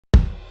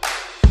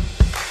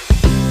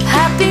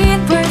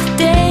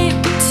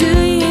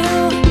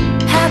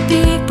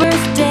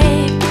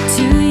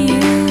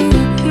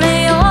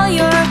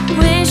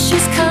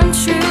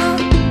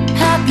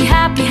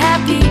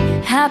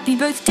happy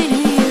birthday to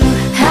you.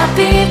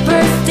 Happy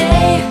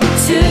birthday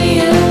to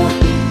you.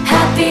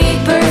 Happy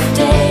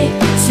birthday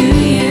to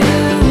you.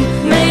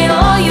 May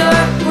all your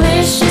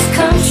wishes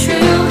come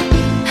true.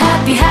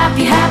 Happy,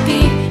 happy,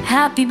 happy,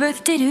 happy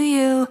birthday to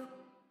you.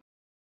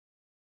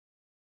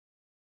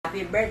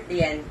 Happy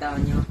birthday,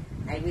 Antonio.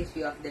 I wish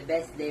you have the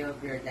best day of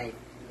your life.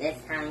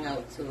 Let's hang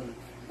out soon.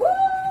 Woo!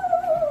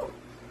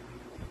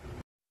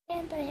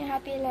 Antonio,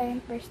 happy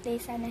 11th birthday.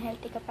 Sana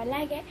healthy ka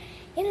palagi.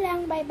 Yun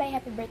lang. Bye-bye.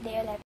 Happy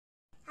birthday ulit.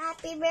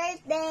 Happy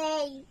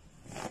birthday!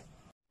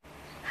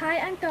 Hi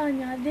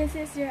Antonio, this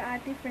is your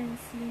Ate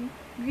Francine,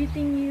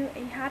 greeting you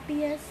a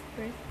happiest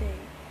birthday.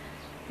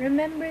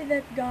 Remember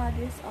that God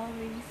is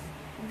always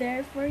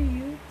there for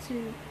you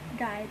to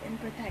guide and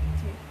protect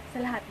you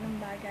sa lahat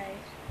ng bagay.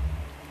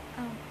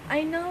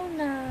 I know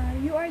na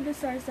you are the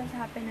source of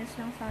happiness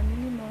ng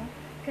family mo,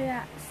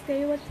 kaya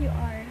stay what you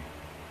are.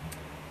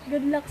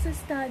 Good luck sa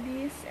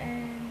studies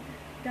and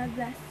God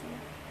bless you.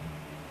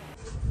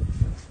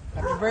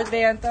 Happy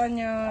birthday,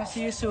 Antonio!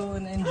 See you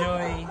soon.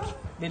 Enjoy.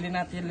 Bili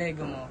natin yung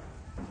Lego mo.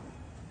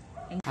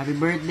 Happy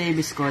birthday,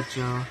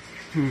 Biscocho.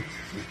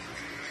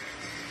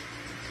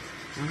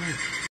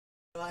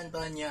 Hello,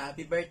 Antonio.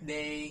 Happy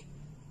birthday.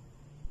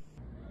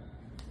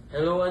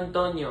 Hello,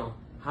 Antonio.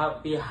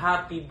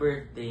 Happy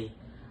birthday.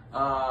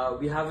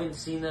 We haven't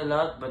seen a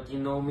lot, but you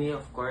know me,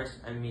 of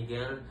course. I'm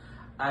Miguel.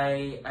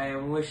 I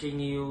am wishing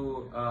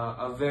you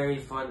a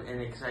very fun and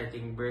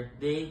exciting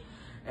birthday,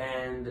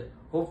 and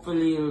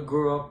hopefully you'll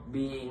grow up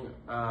being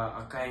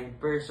a kind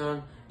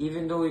person.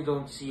 Even though we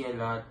don't see a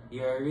lot,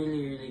 you're a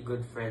really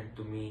good friend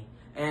to me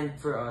and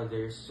for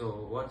others.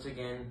 So once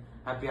again,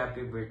 happy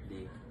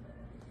birthday.